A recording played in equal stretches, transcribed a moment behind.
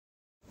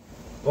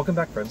Welcome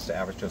back, friends, to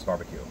Average Joe's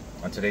Barbecue.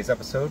 On today's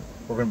episode,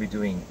 we're going to be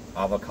doing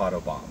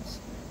avocado bombs.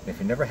 And if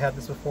you've never had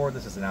this before,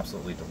 this is an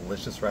absolutely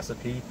delicious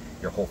recipe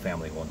your whole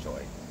family will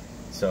enjoy.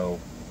 So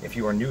if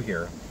you are new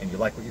here and you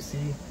like what you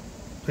see,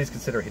 please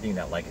consider hitting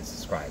that like and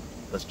subscribe.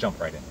 Let's jump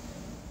right in.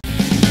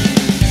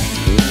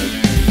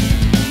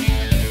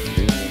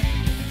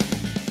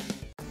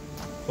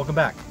 Welcome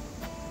back.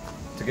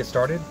 To get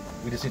started,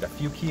 we just need a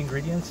few key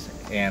ingredients,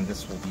 and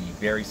this will be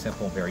very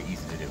simple and very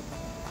easy to do.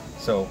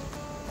 So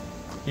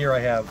here I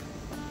have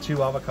 2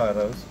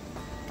 avocados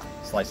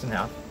sliced in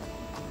half.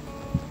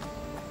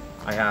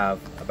 I have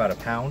about a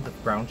pound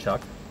of ground chuck.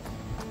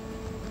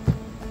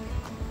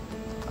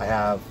 I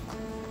have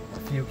a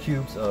few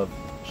cubes of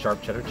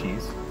sharp cheddar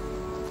cheese.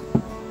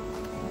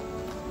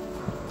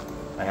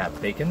 I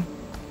have bacon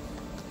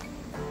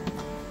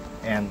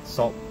and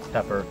salt,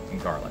 pepper,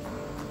 and garlic.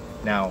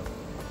 Now,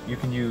 you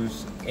can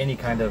use any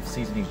kind of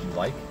seasonings you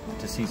like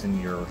to season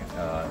your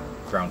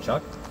ground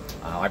chuck.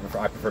 I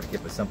prefer to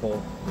keep it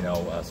simple. You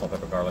know, salt,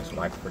 pepper, garlic is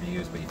what I prefer to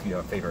use, but if you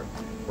have a favorite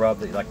rub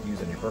that you like to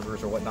use in your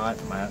burgers or whatnot,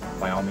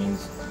 by all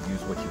means,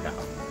 use what you have.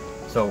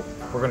 So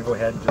we're going to go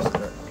ahead and just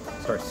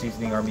start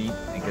seasoning our meat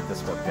and get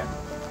this worked in.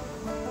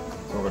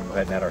 So we're going to go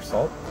ahead and add our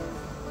salt.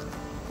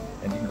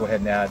 And you can go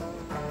ahead and add,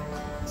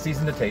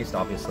 season to taste,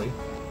 obviously.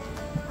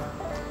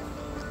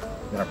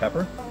 Then our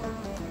pepper.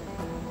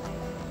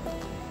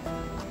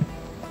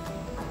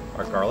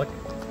 Our garlic.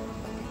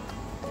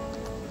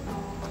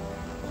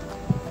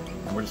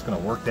 And we're just going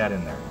to work that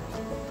in there.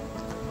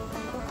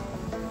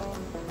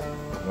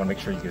 You want to make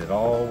sure you get it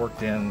all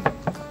worked in,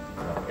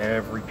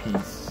 every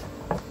piece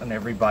and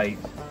every bite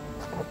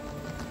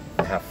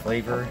to have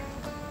flavor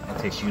and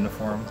taste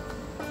uniform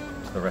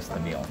to the rest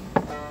of the meal.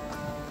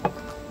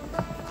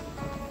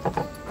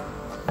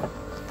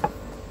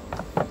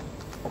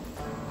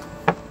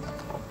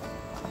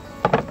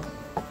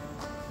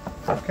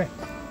 Okay,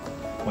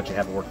 once you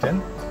have it worked in,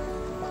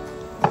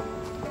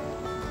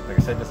 like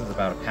I said, this is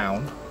about a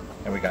pound,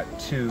 and we got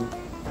 2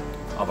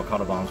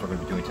 avocado bombs we're going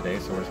to be doing today,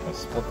 so we're just going to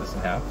split this in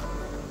half.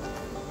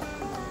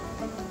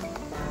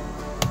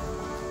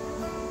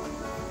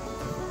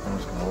 And we're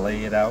just going to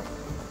lay it out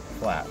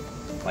flat,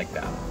 like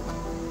that.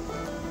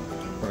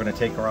 We're going to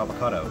take our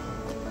avocado,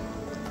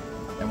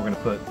 and we're going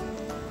to put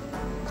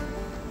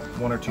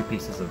 1 or 2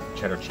 pieces of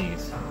cheddar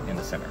cheese in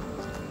the center.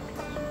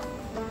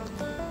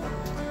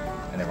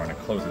 And then we're going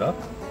to close it up,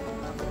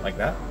 like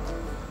that.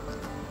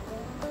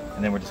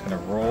 And then we're just going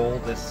to roll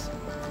this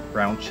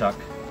ground chuck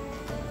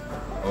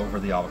over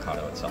the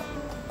avocado itself.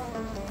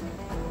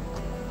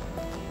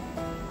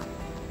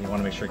 You want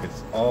to make sure it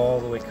gets all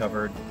the way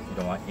covered. You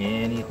don't want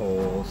any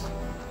holes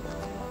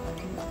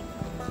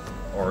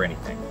or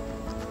anything.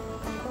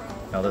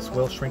 Now this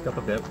will shrink up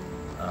a bit,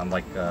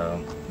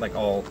 like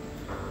all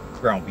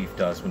ground beef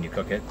does when you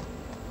cook it.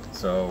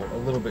 So a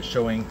little bit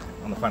showing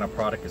on the final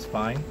product is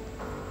fine,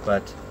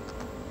 but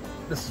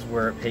this is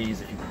where it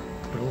pays if you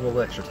put a little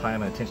extra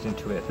time and attention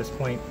into it at this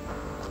point.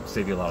 It'll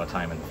save you a lot of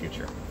time in the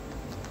future.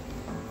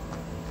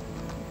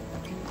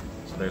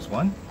 So there's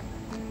one.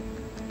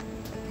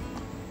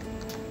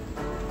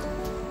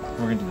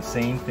 We're going to do the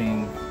same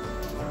thing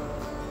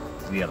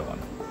to the other one.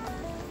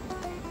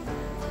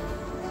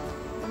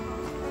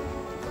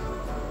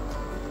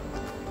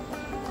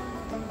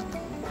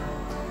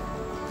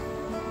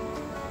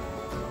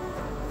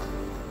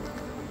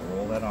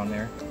 Roll that on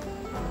there.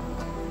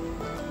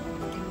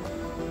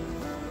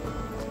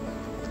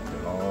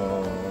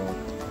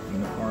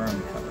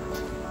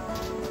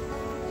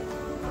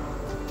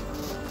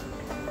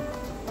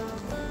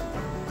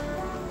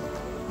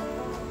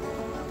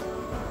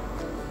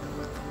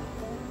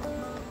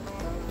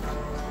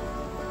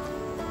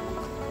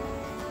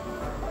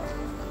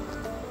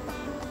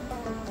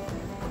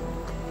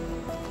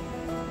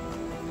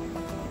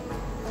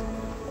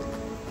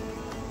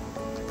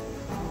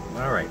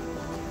 Alright,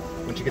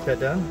 once you get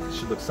that done, it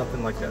should look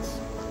something like this.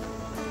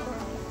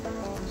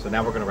 So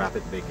now we're going to wrap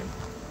it in bacon.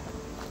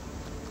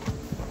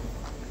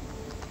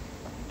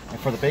 And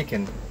for the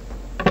bacon,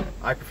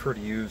 I prefer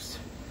to use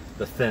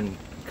the thin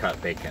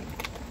cut bacon.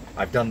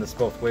 I've done this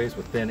both ways,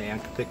 with thin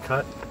and thick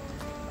cut.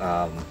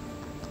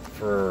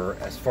 For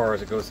as far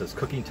as it goes as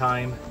cooking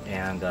time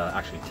and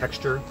actually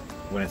texture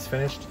when it's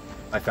finished,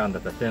 I found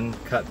that the thin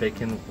cut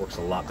bacon works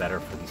a lot better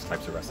for these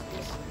types of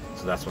recipes.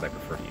 So that's what I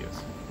prefer to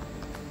use.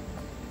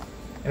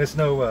 And it's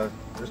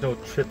there's no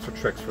tips or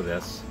tricks for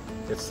this.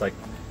 It's like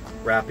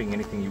wrapping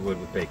anything you would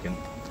with bacon.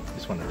 You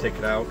just want to take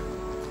it out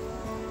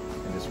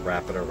and just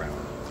wrap it around.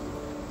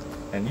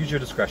 And use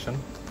your discretion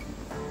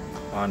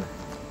on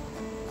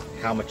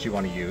how much you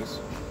want to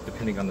use,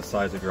 depending on the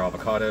size of your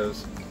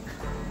avocados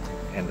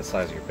and the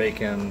size of your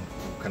bacon.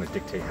 Will kind of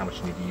dictate how much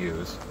you need to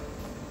use.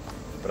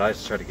 But I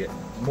just try to get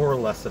more or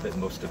less of it,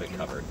 most of it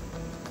covered.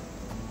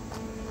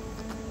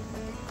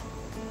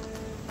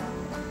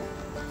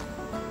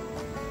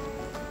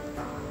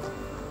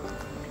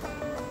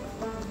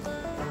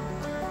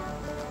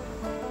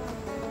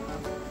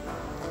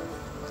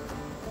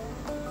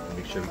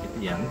 Make sure we get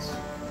the ends.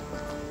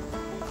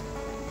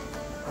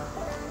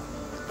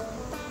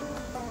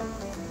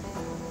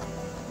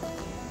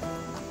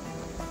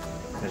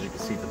 can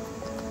see the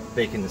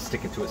bacon is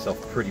sticking to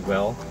itself pretty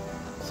well,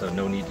 so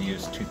no need to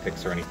use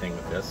toothpicks or anything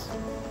with this.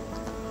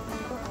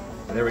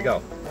 And there we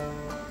go.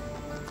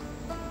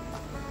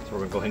 So we're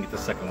going to go ahead and get the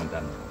second one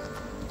done.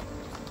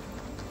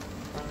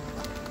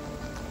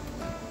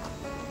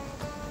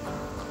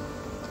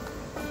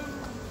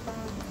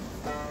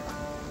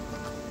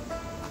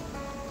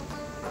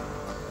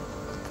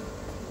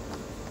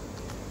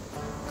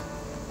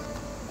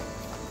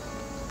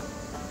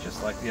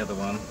 Just like the other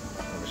one,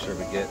 make sure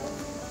we get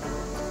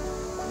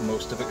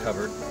most of it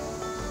covered.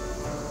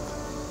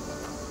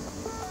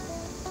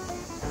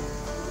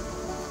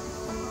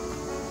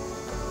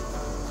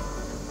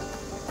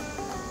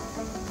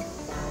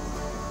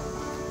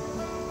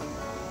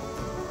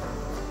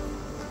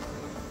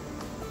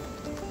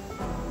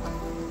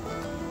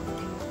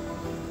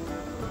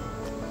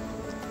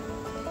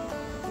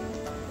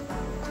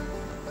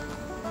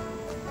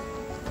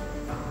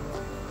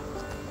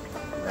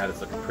 That is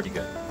looking pretty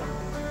good.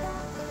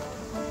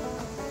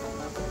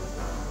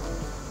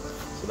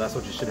 So that's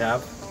what you should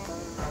have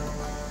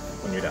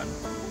when you're done.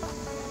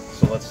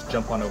 So let's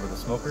jump on over the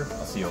smoker.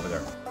 I'll see you over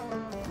there.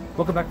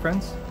 Welcome back,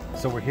 friends.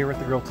 So we're here at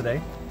the grill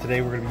today.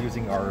 Today we're going to be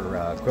using our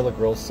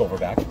Grill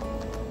Silverback.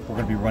 We're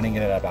going to be running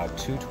it at about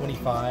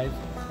 225,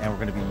 and we're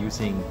going to be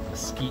using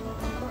mesquite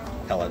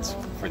pellets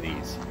for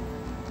these.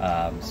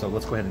 So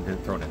let's go ahead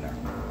and throw it in there.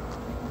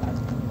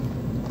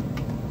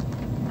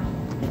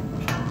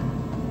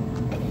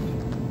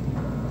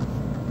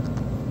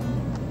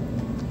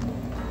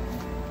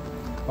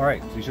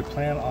 Alright, so you should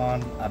plan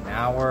on an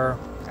hour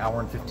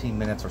and 15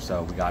 minutes or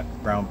so. We got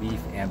ground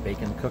beef and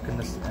bacon to cook in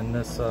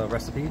this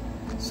recipe,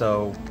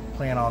 so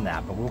plan on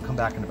that. But we'll come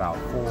back in about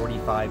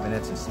 45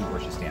 minutes and see where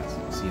she stands.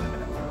 We'll see you in a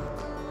minute.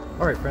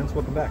 Alright friends,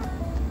 welcome back.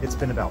 It's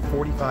been about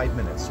 45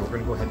 minutes, so we're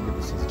going to go ahead and give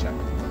these things a check.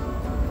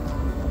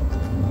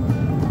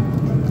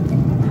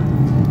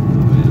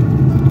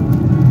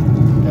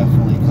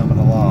 Definitely coming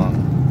along.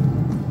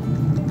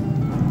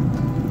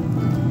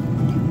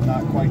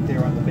 Not quite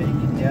there on the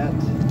bacon yet.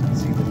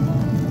 See the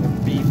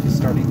beef is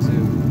starting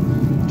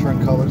to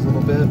turn colors a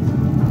little bit.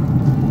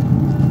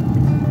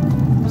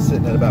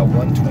 Sitting at about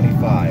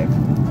 125.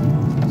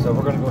 So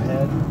we're going to go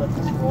ahead and let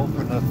this roll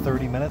for another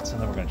 30 minutes,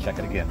 and then we're going to check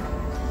it again.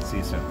 See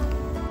you soon.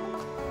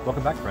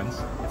 Welcome back, friends.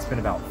 It's been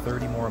about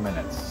 30 more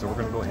minutes, so we're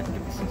going to go ahead and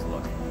give these things a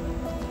look.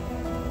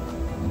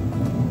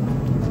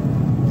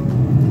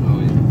 Oh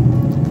yeah,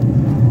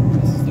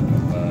 this is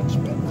looking much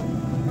better.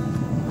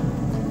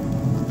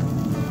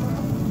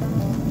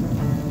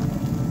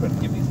 But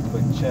give these a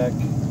quick check.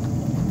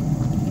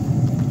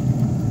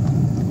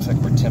 Looks like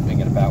we're temping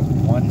at about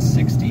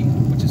 160,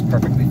 which is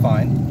perfectly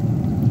fine.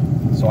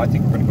 So I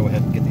think we're going to go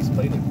ahead and get these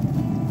plated.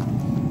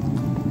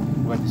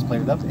 We'll go ahead and just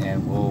plate it up,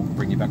 and we'll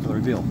bring you back for the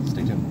reveal.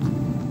 Stay tuned.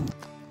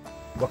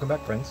 Welcome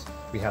back, friends.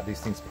 We have these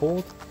things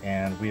pulled,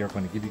 and we are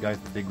going to give you guys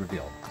the big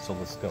reveal. So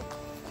let's go.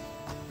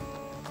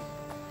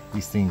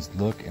 These things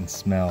look and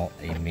smell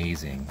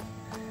amazing,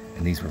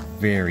 and these were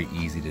very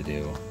easy to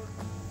do.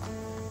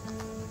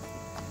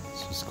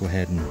 So just go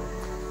ahead and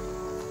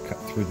cut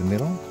through the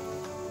middle.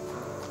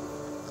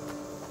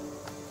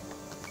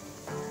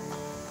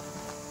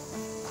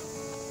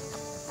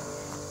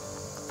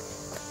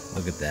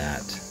 Look at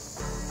that.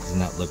 Doesn't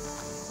that look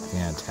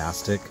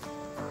fantastic?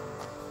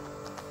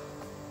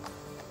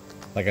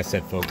 Like I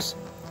said, folks,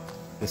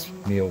 this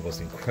meal was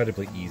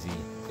incredibly easy.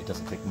 It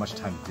doesn't take much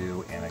time to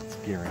do, and it's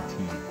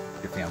guaranteed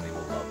your family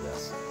will love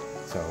this.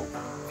 So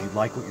if you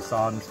like what you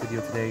saw in this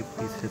video today,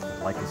 please hit the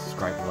like and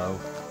subscribe below.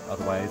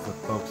 Otherwise,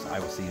 folks, I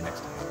will see you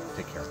next time.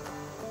 Take care.